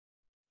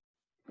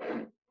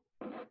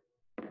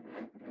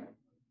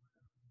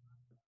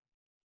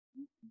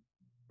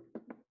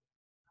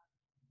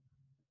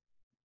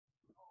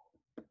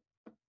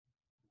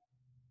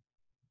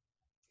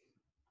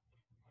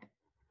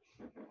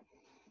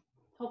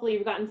 Hopefully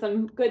you've gotten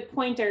some good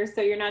pointers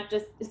so you're not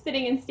just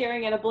sitting and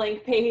staring at a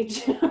blank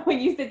page when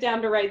you sit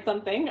down to write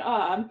something.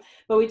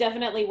 But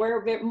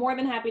we're more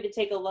than happy to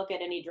take a look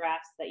at any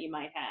drafts that you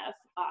might have,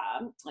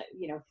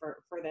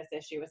 for this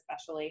issue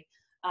especially.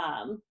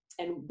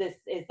 And this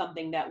is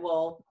something that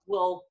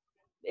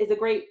is a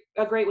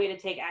great way to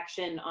take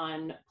action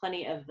on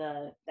plenty of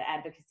the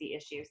advocacy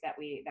issues that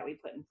we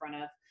put in front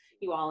of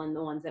you all and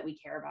the ones that we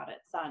care about at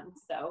Sun.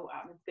 So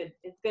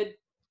it's good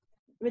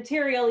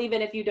material,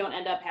 even if you don't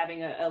end up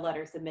having a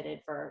letter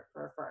submitted for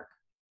FERC.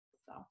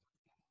 So.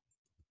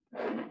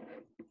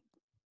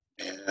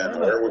 And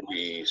where would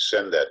we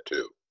send that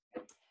to?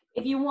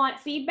 If you want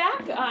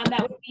feedback,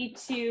 that would be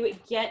to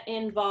get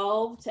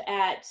involved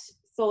at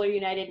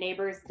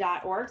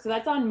solarunitedneighbors.org. So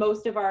that's on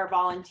most of our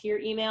volunteer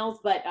emails,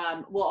 but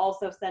we'll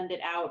also send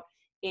it out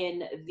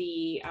in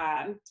the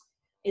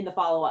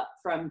follow-up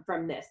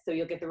from this. So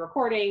you'll get the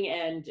recording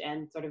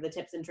and sort of the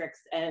tips and tricks,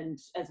 and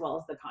as well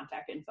as the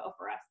contact info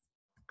for us.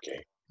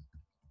 Okay.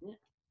 Yeah.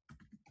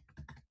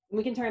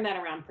 We can turn that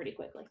around pretty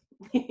quickly.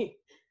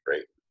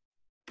 Great.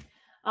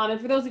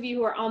 And for those of you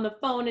who are on the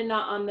phone and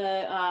not on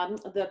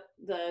the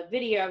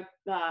video,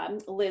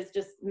 Liz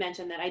just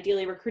mentioned that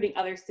ideally recruiting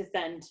others to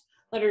send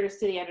letters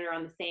to the editor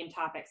on the same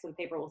topic, so the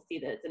paper will see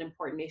that it's an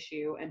important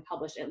issue and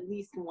publish at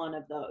least one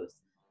of those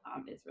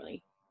is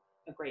really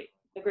a great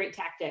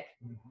tactic.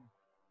 Mm-hmm.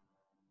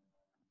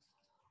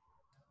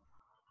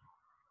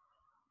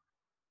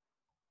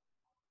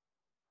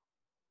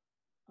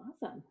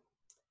 Awesome.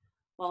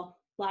 Well,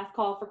 last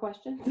call for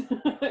questions.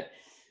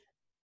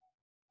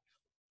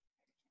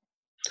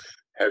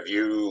 Have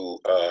you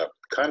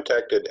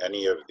contacted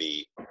any of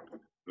the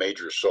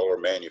major solar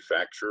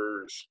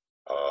manufacturers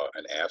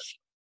and asked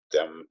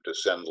them to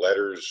send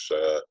letters?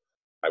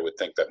 I would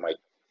think that might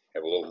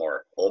have a little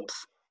more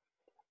oomph.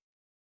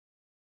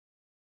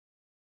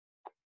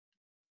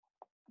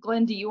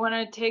 Glenn, do you want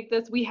to take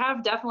this? We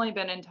have definitely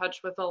been in touch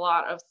with a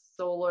lot of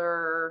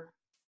solar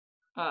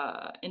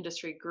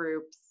industry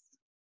groups.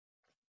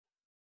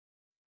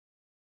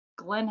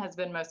 Glenn has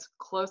been most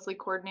closely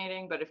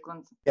coordinating, but if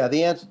Glenn's... Yeah,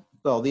 the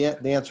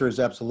answer is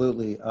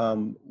absolutely.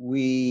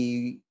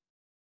 We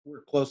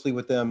work closely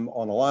with them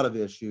on a lot of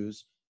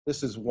issues.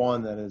 This is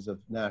one that is of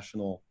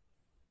national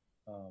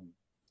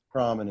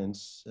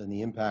prominence, and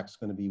the impact's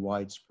going to be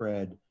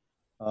widespread.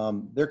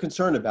 They're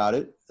concerned about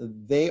it.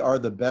 They are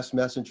the best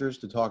messengers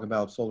to talk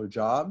about solar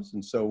jobs,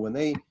 and so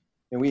we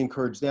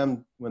encourage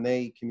them when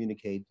they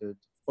communicate to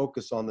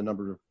focus on the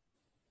number of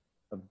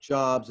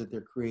jobs that they're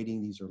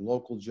creating. These are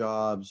local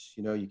jobs.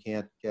 You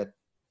can't get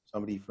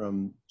somebody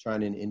from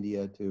China and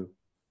India to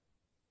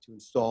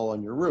install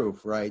on your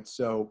roof, right?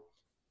 So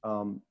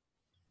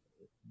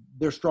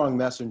they're strong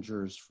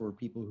messengers for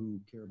people who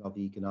care about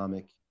the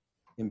economic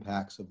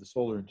impacts of the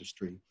solar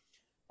industry.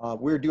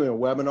 We're doing a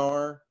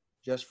webinar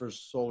just for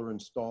solar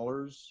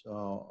installers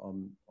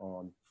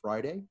on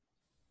Friday,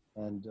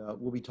 and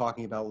we'll be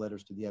talking about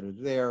letters to the editor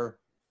there.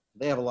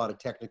 They have a lot of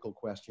technical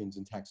questions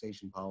and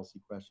taxation policy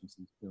questions,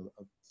 and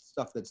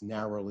stuff that's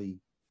narrowly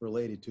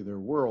related to their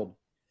world.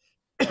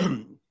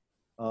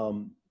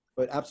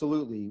 But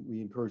absolutely,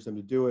 we encourage them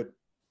to do it.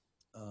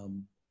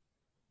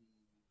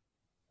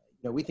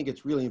 We think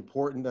it's really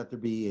important that there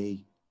be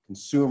a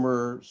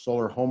consumer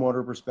solar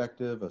homeowner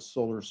perspective, a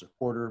solar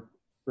supporter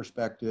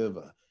perspective,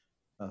 a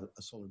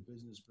solar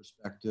business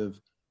perspective,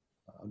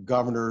 a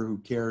governor who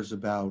cares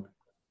about,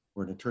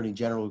 or an attorney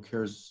general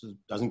who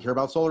doesn't care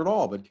about solar at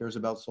all, but cares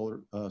about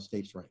solar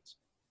states' rights.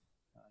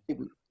 I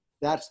think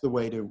that's the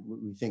way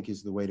we think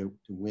is the way to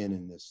win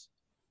in this,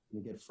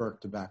 and get FERC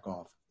to back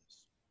off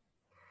this.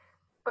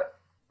 But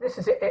this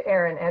is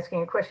Aaron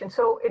asking a question.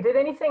 So did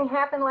anything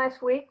happen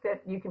last week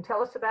that you can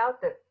tell us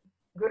about, that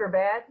good or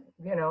bad,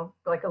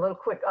 like a little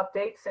quick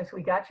update since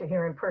we got you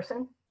here in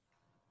person?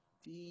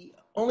 The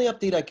only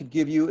update I could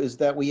give you is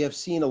that we have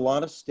seen a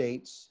lot of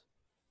states.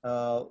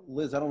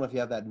 Liz, I don't know if you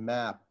have that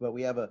map, but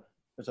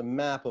there's a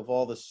map of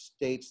all the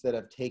states that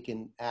have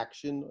taken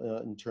action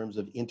in terms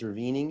of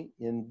intervening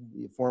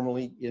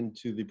formally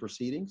into the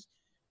proceedings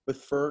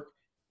with FERC.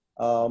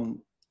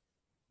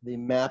 The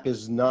map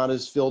is not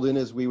as filled in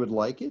as we would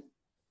like it,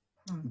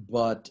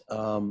 but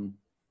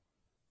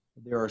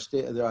there are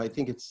I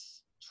think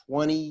it's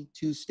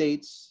 22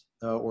 states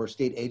or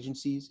state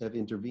agencies have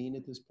intervened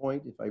at this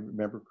point, if I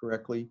remember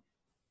correctly.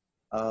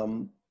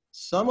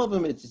 Some of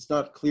them, it's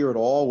not clear at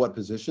all what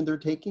position they're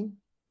taking.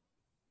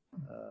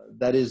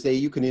 That is,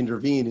 you can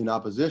intervene in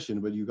opposition,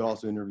 but you can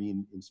also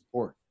intervene in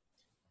support.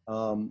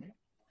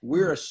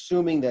 We're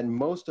assuming that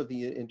most of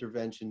the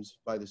interventions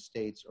by the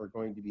states are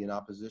going to be in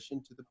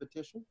opposition to the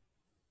petition,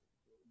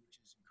 which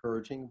is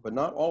encouraging, but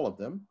not all of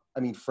them. I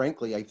mean,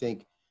 frankly, I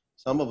think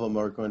some of them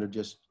are going to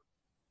just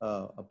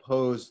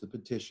oppose the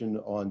petition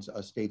on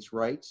states'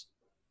 rights.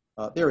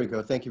 There we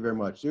go. Thank you very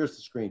much. There's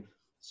the screen.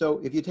 So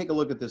if you take a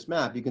look at this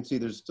map, you can see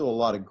there's still a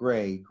lot of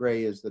gray.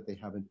 Gray is that they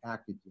haven't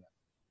acted yet.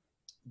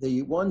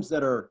 The ones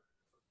that are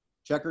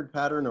checkered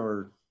pattern,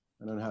 or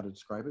I don't know how to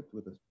describe it,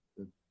 with the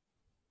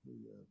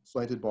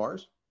slanted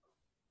bars,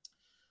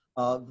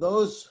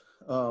 those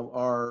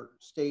are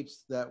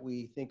states that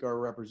we think are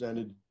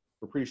represented,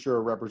 we're pretty sure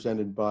are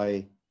represented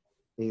by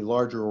a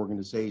larger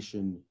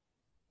organization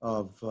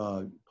of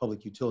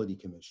public utility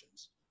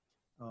commissions.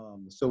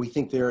 So we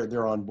think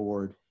they're on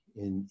board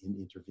in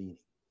intervening.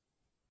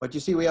 But you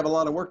see, we have a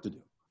lot of work to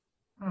do.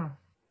 On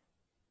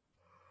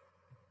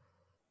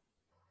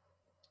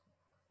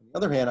the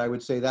other hand, I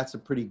would say that's a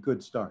pretty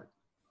good start.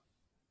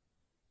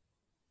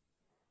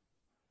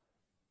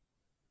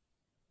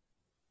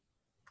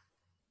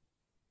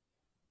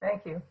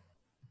 Thank you.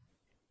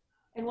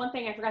 And one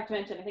thing I forgot to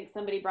mention, I think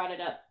somebody brought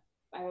it up,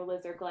 either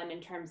Liz or Glenn, in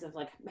terms of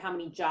like how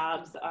many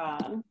jobs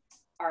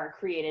are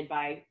created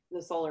by the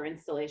solar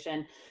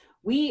installation.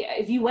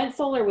 If you went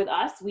solar with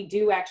us, we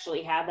do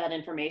actually have that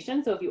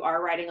information. So if you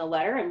are writing a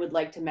letter and would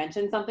like to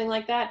mention something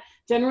like that,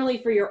 generally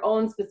for your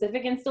own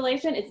specific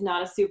installation, it's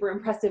not a super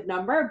impressive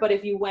number, but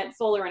if you went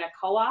solar in a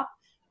co-op,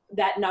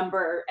 that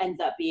number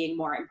ends up being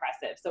more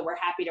impressive. So we're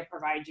happy to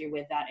provide you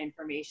with that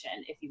information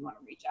if you want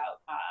to reach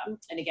out.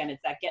 And again,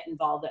 it's at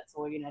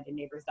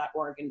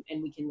getinvolved@solarunitedneighbors.org,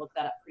 and we can look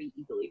that up pretty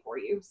easily for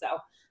you. So,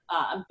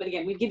 but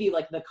again, we'd give you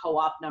like the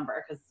co-op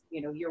number, because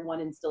your one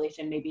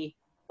installation may be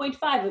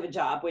 0.5 of a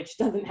job, which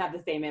doesn't have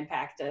the same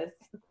impact as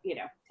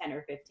 10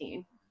 or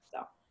 15.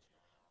 So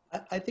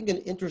I think an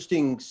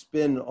interesting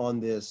spin on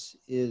this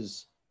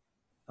is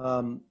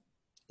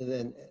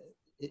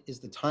is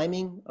the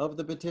timing of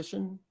the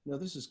petition.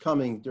 This is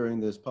coming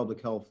during this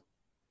public health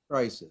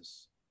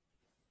crisis,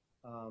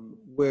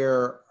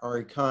 where our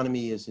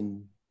economy is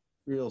in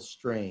real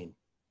strain,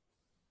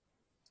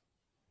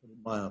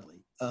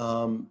 mildly.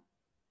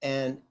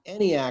 And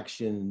any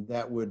action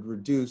that would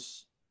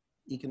reduce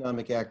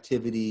economic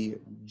activity,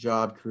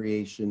 job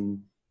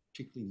creation,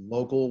 particularly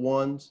local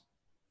ones,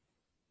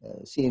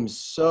 seems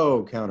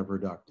so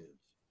counterproductive,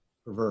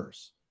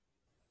 perverse.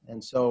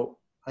 And so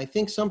I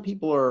think some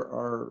people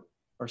are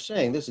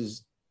saying this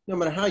is, no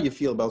matter how you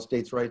feel about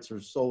states' rights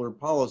or solar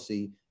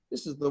policy,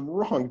 this is the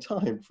wrong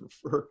time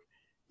for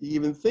to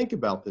even think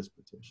about this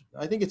petition.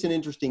 I think it's an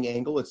interesting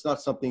angle. It's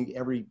not something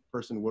every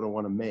person would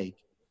want to make.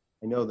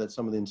 I know that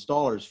some of the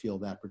installers feel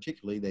that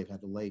particularly. They've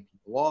had to lay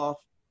people off,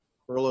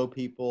 furlough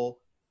people,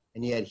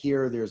 and yet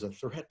here there's a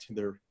threat to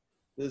their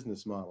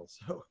business model.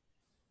 So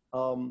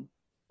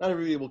not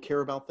everybody will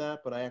care about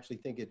that, but I actually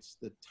think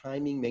the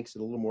timing makes it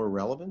a little more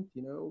relevant.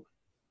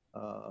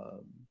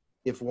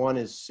 If one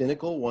is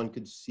cynical, one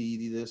could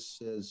see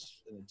this as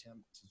an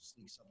attempt to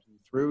sneak something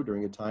through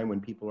during a time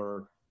when people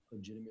are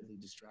legitimately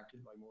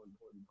distracted by more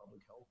important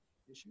public health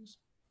issues.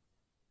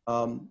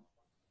 And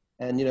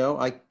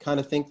I kind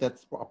of think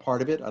that's a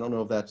part of it. I don't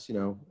know if that's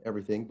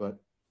everything, but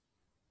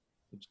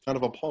it's kind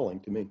of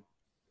appalling to me.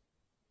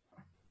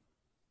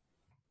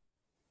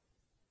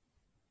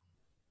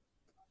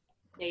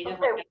 Yeah, you Okay.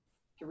 definitely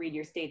have to read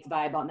your state's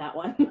vibe on that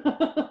one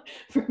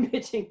for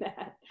pitching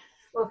that.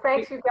 Well,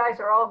 thanks. You guys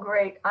are all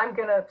great. I'm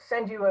going to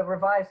send you a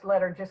revised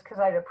letter just because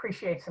I'd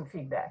appreciate some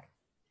feedback.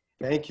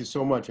 Thank you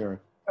so much, Erin.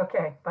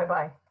 Okay.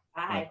 Bye-bye.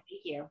 Bye.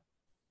 Thank you.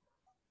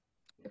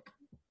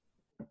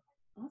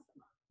 Awesome.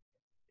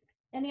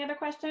 Any other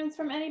questions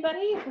from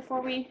anybody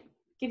before we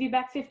give you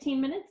back 15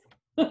 minutes?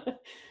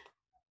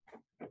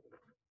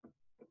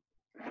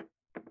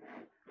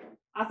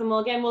 Awesome. Well,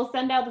 again, we'll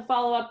send out the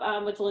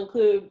follow-up, which will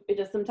include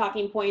just some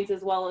talking points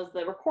as well as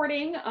the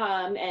recording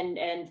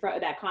and for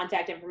that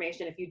contact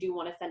information if you do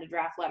want to send a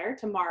draft letter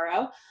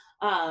tomorrow.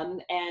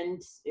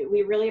 And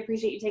we really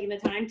appreciate you taking the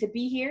time to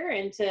be here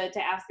and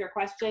to ask your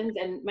questions.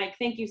 And Mike,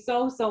 thank you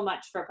so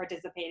much for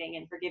participating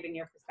and for giving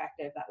your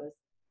perspective. That was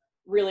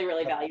really,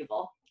 really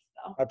valuable.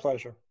 So. My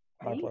pleasure.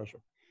 My pleasure.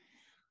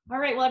 All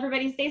right. Well,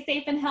 everybody stay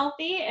safe and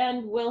healthy,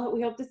 and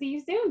we hope to see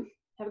you soon.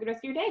 Have a good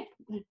rest of your day.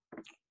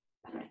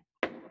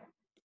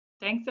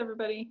 Thanks,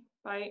 everybody.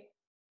 Bye.